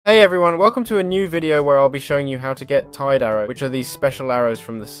Hey everyone, welcome to a new video where I'll be showing you how to get tide arrows, which are these special arrows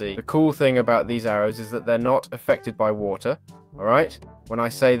from the sea. The cool thing about these arrows is that they're not affected by water, alright? When I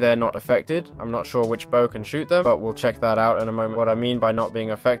say they're not affected, I'm not sure which bow can shoot them, but we'll check that out in a moment. What I mean by not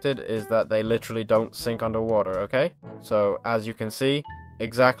being affected is that they literally don't sink underwater, okay? So, as you can see,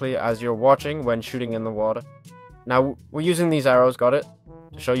 exactly as you're watching when shooting in the water. Now, we're using these arrows, got it?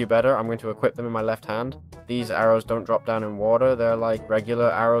 To show you better, I'm going to equip them in my left hand. These arrows don't drop down in water, they're like regular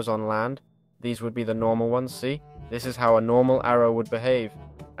arrows on land. These would be the normal ones, see? This is how a normal arrow would behave.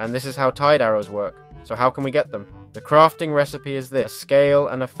 And this is how tide arrows work. So how can we get them? The crafting recipe is this: a scale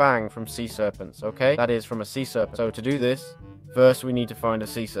and a fang from sea serpents, okay? That is, from a sea serpent. So to do this, first we need to find a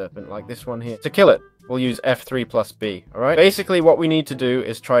sea serpent, like this one here. To kill it, we'll use F3 plus B, alright? Basically, what we need to do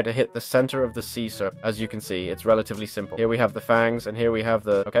is try to hit the center of the sea serpent. As you can see, it's relatively simple. Here we have the fangs, and here we have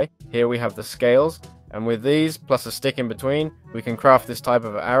the, here we have the scales. And with these, plus a stick in between, we can craft this type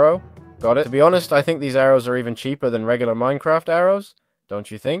of arrow. Got it? To be honest, I think these arrows are even cheaper than regular Minecraft arrows.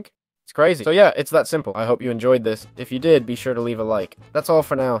 Don't you think? It's crazy. So yeah, it's that simple. I hope you enjoyed this. If you did, be sure to leave a like. That's all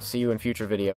for now. See you in future videos.